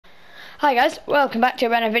Hi guys, welcome back to a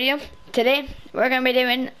brand new video. Today we're going to be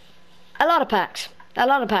doing a lot of packs. A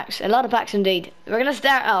lot of packs indeed. We're going to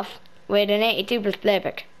start off with an 82 plus play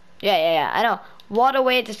pick. Yeah, I know. What a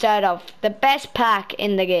way to start off. The best pack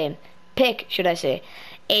in the game. Pick, should I say.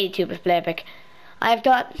 82 plus play pick. I've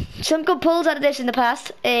got some good pulls out of this in the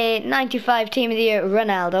past. A 95 Team of the Year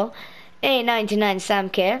Ronaldo. A 99 Sam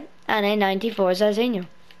Kerr. And a 94 Zazinho.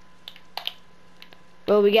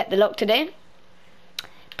 Will we get the luck today?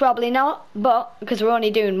 Probably not, but because we're only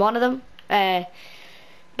doing one of them.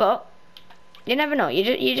 But you never know.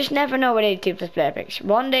 You just never know with 82 plus player picks.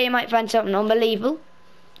 One day you might find something unbelievable,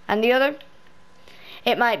 and the other,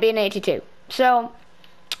 it might be an 82. So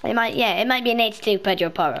it might be an 82 Pedro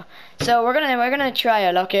Porro. So we're gonna try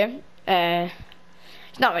our luck here.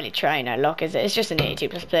 It's not really trying our luck, is it? It's just an 82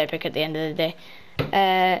 plus player pick at the end of the day.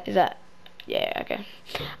 Is that? Yeah, okay.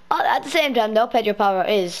 At the same time, though, Pedro Porro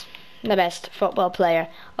is the best football player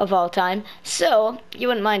of all time, so you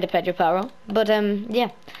wouldn't mind a Pedro Porro, but yeah,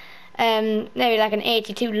 maybe like an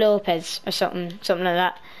 82 Lopez or something like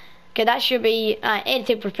that. Okay, that should be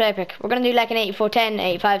 82 per player pick. We're gonna do like an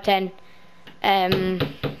 84-10, 85-10, and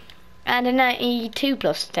a 92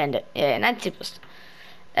 plus 10. Yeah, 92 plus.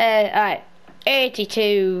 Alright,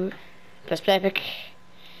 82 plus player pick.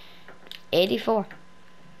 84.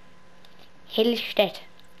 Hillstedt.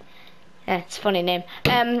 It's a funny name.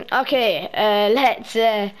 Okay, let's,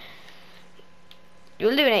 we'll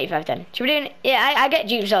do an 85-10. Should we do an, yeah, I get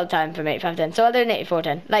dupes all the time from 85-10, so I'll do an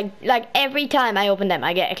 84-10. Like every time I open them,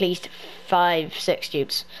 I get at least 5-6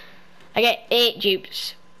 dupes. I get 8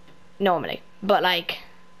 dupes, normally, but like,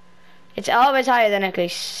 it's always higher than at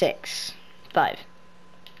least 5.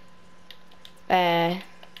 Alright,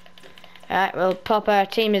 we'll pop our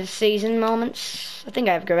team of the season moments. I think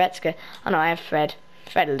I have Goretzka. Oh no, I have Fred.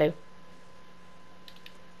 Fred will do.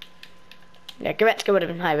 Yeah, Goretzka would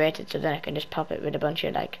have been high rated, so then I can just pop it with a bunch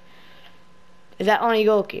of like... Is that only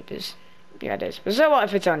goalkeepers? Yeah, it is. But so what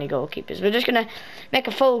if it's only goalkeepers? We're just going to make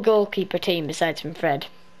a full goalkeeper team besides from Fred.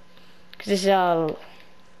 Because this is all...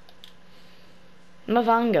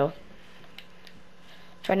 Mavango.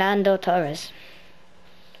 Fernando Torres.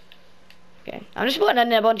 Okay, I'm just putting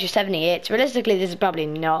in a bunch of 78s. Realistically, this is probably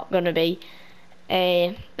not going to be...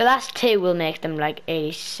 the last two will make them like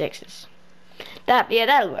 86s.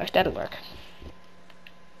 That'll work.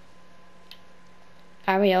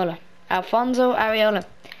 Areola. Alfonso Areola.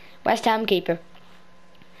 West Ham keeper.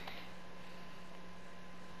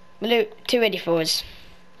 We'll do 284s.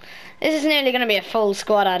 This is nearly going to be a full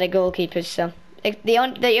squad out of goalkeepers, so...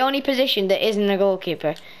 The only position that isn't a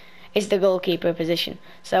goalkeeper is the goalkeeper position.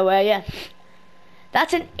 So, yeah.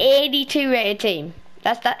 That's an 82 rated team.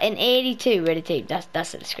 That's an 82 rated team.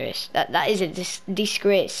 That's a disgrace. That is a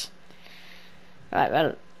disgrace. Right,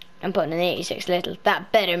 well, I'm putting an 86 little.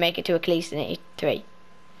 That better make it to at least an 83.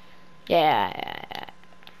 Yeah.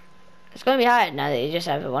 It's going to be hard now that you just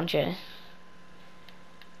have a bunch of...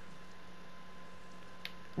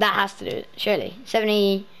 That has to do it, surely.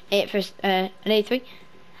 78 for an 83.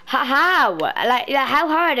 How? Like, how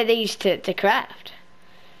hard are these to craft?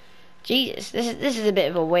 Jesus, this is a bit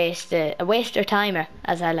of a waster timer,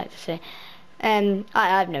 as I like to say.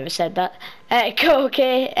 I've never said that.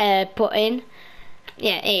 Koke, put in.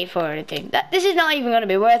 Yeah, 84 or anything. This is not even going to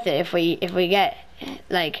be worth it if we get,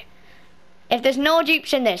 like, if there's no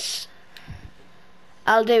dupes in this,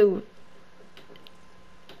 I'll do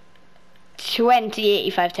 20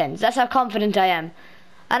 85 10s. That's how confident I am.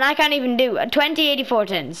 And I can't even do 20 84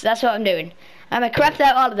 10s. That's what I'm doing. I'm going to craft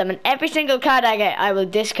out all of them, and every single card I get, I will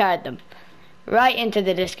discard them. Right into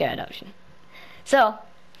the discard option. So,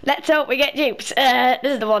 let's hope we get dupes. This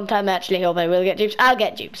is the one time I actually hope I will get dupes. I'll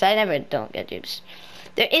get dupes. I never don't get dupes.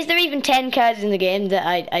 Is there even 10 cards in the game that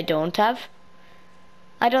I don't have?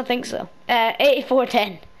 I don't think so.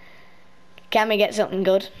 84-10. Can we get something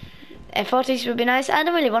good? 40s would be nice. I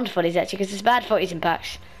don't really want 40s actually, because it's bad 40s in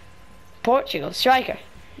packs. Portugal, striker.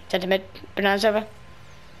 Centre mid, Bernardo Silva.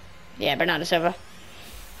 Yeah, Bernardo Silva.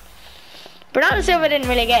 Bernardo Silva didn't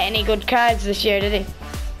really get any good cards this year, did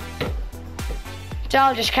he? It's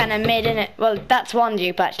all just kind of mid, innit? Well, that's one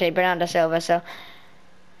dupe actually, Bernardo Silva, so...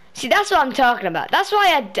 See, that's what I'm talking about. That's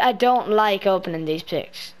why I don't like opening these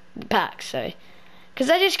packs, sorry. Because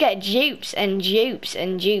I just get dupes and dupes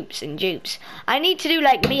and dupes and dupes. I need to do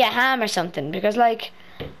like Mia Hamm or something, because like,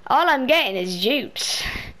 all I'm getting is dupes.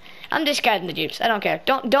 I'm discarding the dupes. I don't care.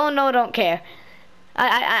 Don't care.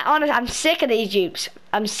 I honestly, I'm sick of these dupes.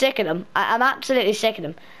 I'm sick of them. I'm absolutely sick of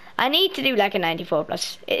them. I need to do like a 94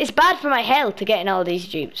 plus. It's bad for my health to getting all these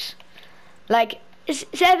dupes. Like, it's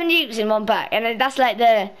 7 dupes in one pack, and that's like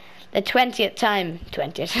the 20th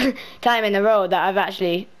time in a row that I've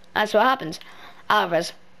actually That's what happens.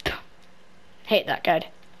 Alvarez. Hate that card.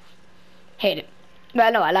 Hate it.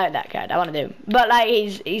 Well, no, I like that card. I want to do. But, like,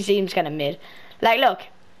 he seems kind of mid. Like, look.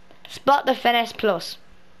 Spot the finesse plus.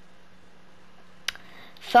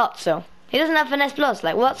 Thought so. He doesn't have finesse plus.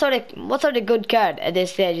 Like, what sort of good card at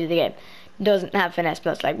this stage of the game doesn't have finesse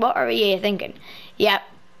plus? Like, what are we thinking? Yep,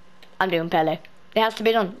 I'm doing Pele. It has to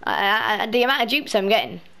be done. The amount of dupes I'm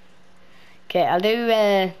getting. Okay, I'll do.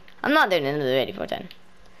 I'm not doing another 8410.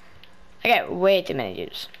 I get way too many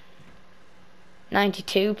dupes.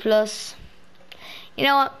 92 plus. You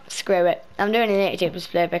know what? Screw it. I'm doing an 82 plus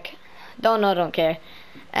player pick. Don't care.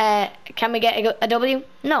 Can we get a W?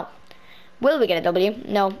 No. Will we get a W?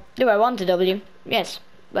 No. Do I want a W? Yes.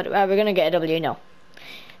 But are we going to get a W? No.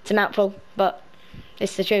 It's a mouthful, but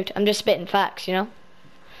it's the truth. I'm just spitting facts, you know?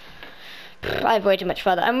 I have way too much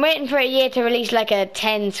further. I'm waiting for a year to release like a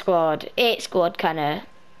 10 squad, 8 squad kind of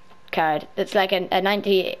card. That's like a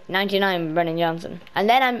 99 Brennan Johnson. And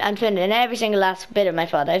then I'm filling in every single last bit of my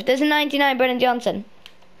fodder. If there's a 99 Brennan Johnson,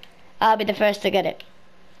 I'll be the first to get it.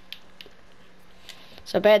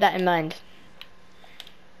 So bear that in mind.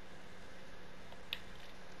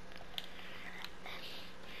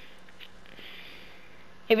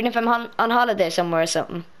 Even if I'm on holiday somewhere or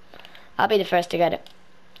something, I'll be the first to get it.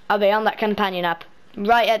 I'll be on that companion app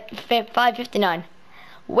right at 5:59.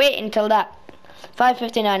 Wait until that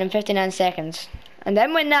 5:59 and 59 seconds, and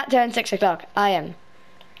then when that turns 6 o'clock, I'm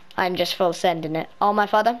just full sending it. All my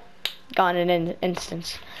fodder gone in an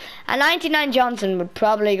instance. A 99 Johnson would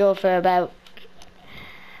probably go for about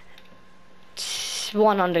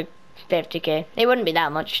 150k. It wouldn't be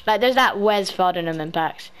that much. Like there's that Wes Foddenham in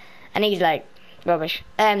packz, and he's like rubbish.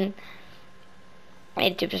 82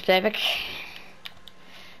 plus play pick.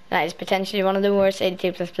 That is potentially one of the worst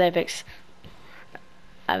 82 plus play picks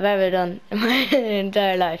I've ever done in my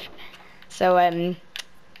entire life. So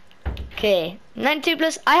okay, 92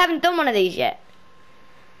 plus. I haven't done one of these yet.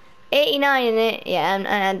 89 in it, yeah,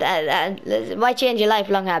 and why change your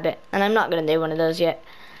lifelong habit? And I'm not gonna do one of those yet.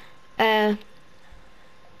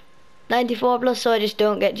 94 plus, so I just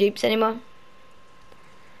don't get dupes anymore.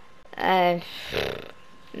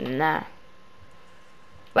 Nah.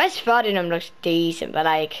 West Foddenham looks decent, but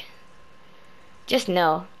like, just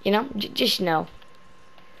no, you know, just no.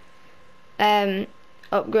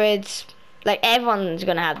 Upgrades, like everyone's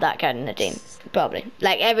gonna have that card in the team, probably.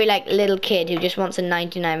 Like every like little kid who just wants a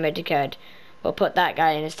 99 rated card will put that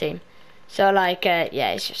guy in his team. So like,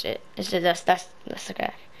 yeah, it's just it. It's just, that's the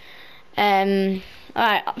card. Alright,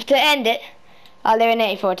 to end it, I'll do an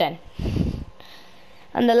 8410.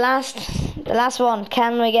 And the last one,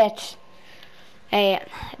 can we get a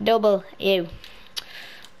double U?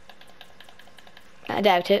 I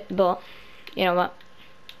doubt it, but you know what?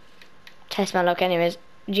 Test my luck anyways.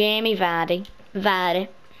 Jamie Vardy.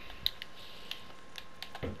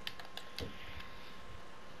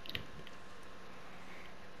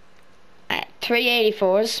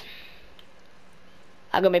 384s.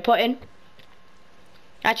 I'm gonna be putting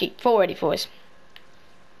actually 484s.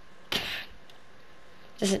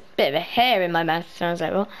 There's a bit of a hair in my mouth, so I was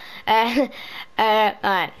like, well.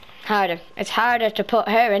 Alright, harder. It's harder to put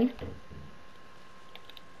her in.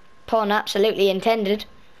 Pun absolutely intended.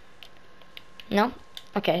 No?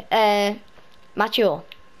 Okay. Macho.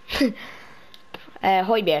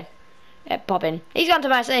 Højbjerg. Pop in. He's gone to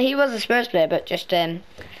Marseille. He was a Spurs player, but just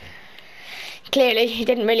clearly he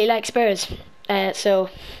didn't really like Spurs.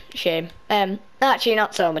 So, shame. Actually,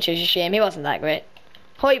 not so much as a shame. He wasn't that great.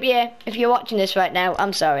 Højbjerg, if you're watching this right now,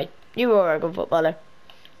 I'm sorry. You were a good footballer.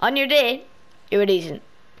 On your day, you were decent.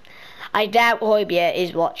 I doubt Højbjerg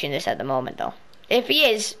is watching this at the moment, though. If he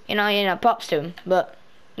is, you know, props to him, but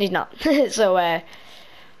he's not. So,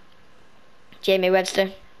 Jamie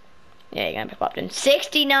Webster, yeah, you're gonna be popped in.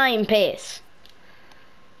 69 pace.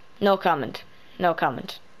 No comment. No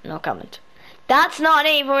comment. No comment. That's not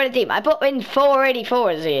an 84 with the team. I put in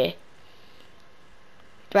 484s here.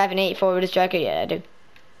 Do I have an 84 with a striker? Yeah, I do.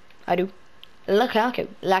 I do. Lukaku.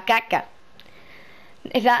 Lakaka.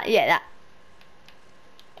 If that, yeah, that.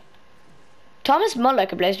 Thomas Muller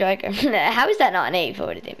could play striker. How is that not an 84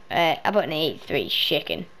 with the team? I put an 83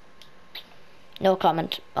 chicken. No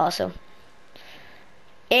comment, also.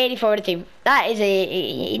 84 with the team. That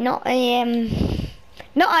is not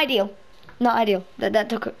ideal. Not ideal. That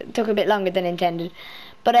took a bit longer than intended.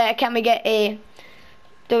 But can we get a?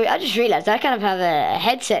 I just realised I kind of have a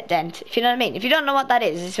headset dent. If you know what I mean. If you don't know what that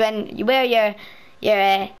is, it's when you wear your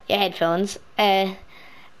headphones and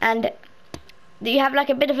you have like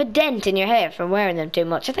a bit of a dent in your hair from wearing them too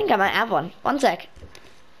much. I think I might have one. One sec.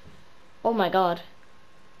 Oh my god.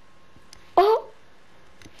 Oh.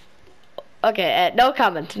 Okay, no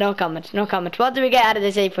comment. What do we get out of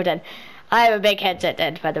this 8x10? I have a big headset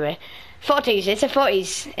then, by the way. 40s, it's a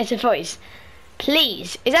 40s.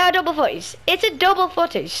 Please, is that a double 40s? It's a double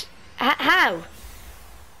 40s. How?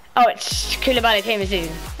 Oh, it's Koulibaly Team of the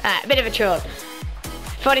Season. A bit of a troll.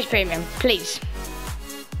 40s premium, please.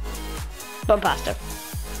 Bumpaster.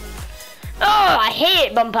 Oh, I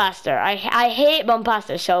hate Bumpaster. I hate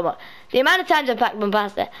Bumpaster so much. The amount of times I've packed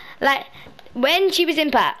Bumpaster, like when she was in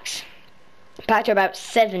packs, I packed her about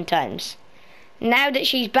 7 times. Now that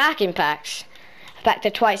she's back in packs, I've packed her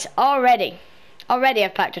twice already.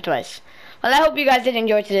 I've packed her twice. Well, I hope you guys did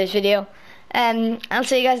enjoy today's video. I'll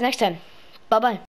see you guys next time. Bye bye.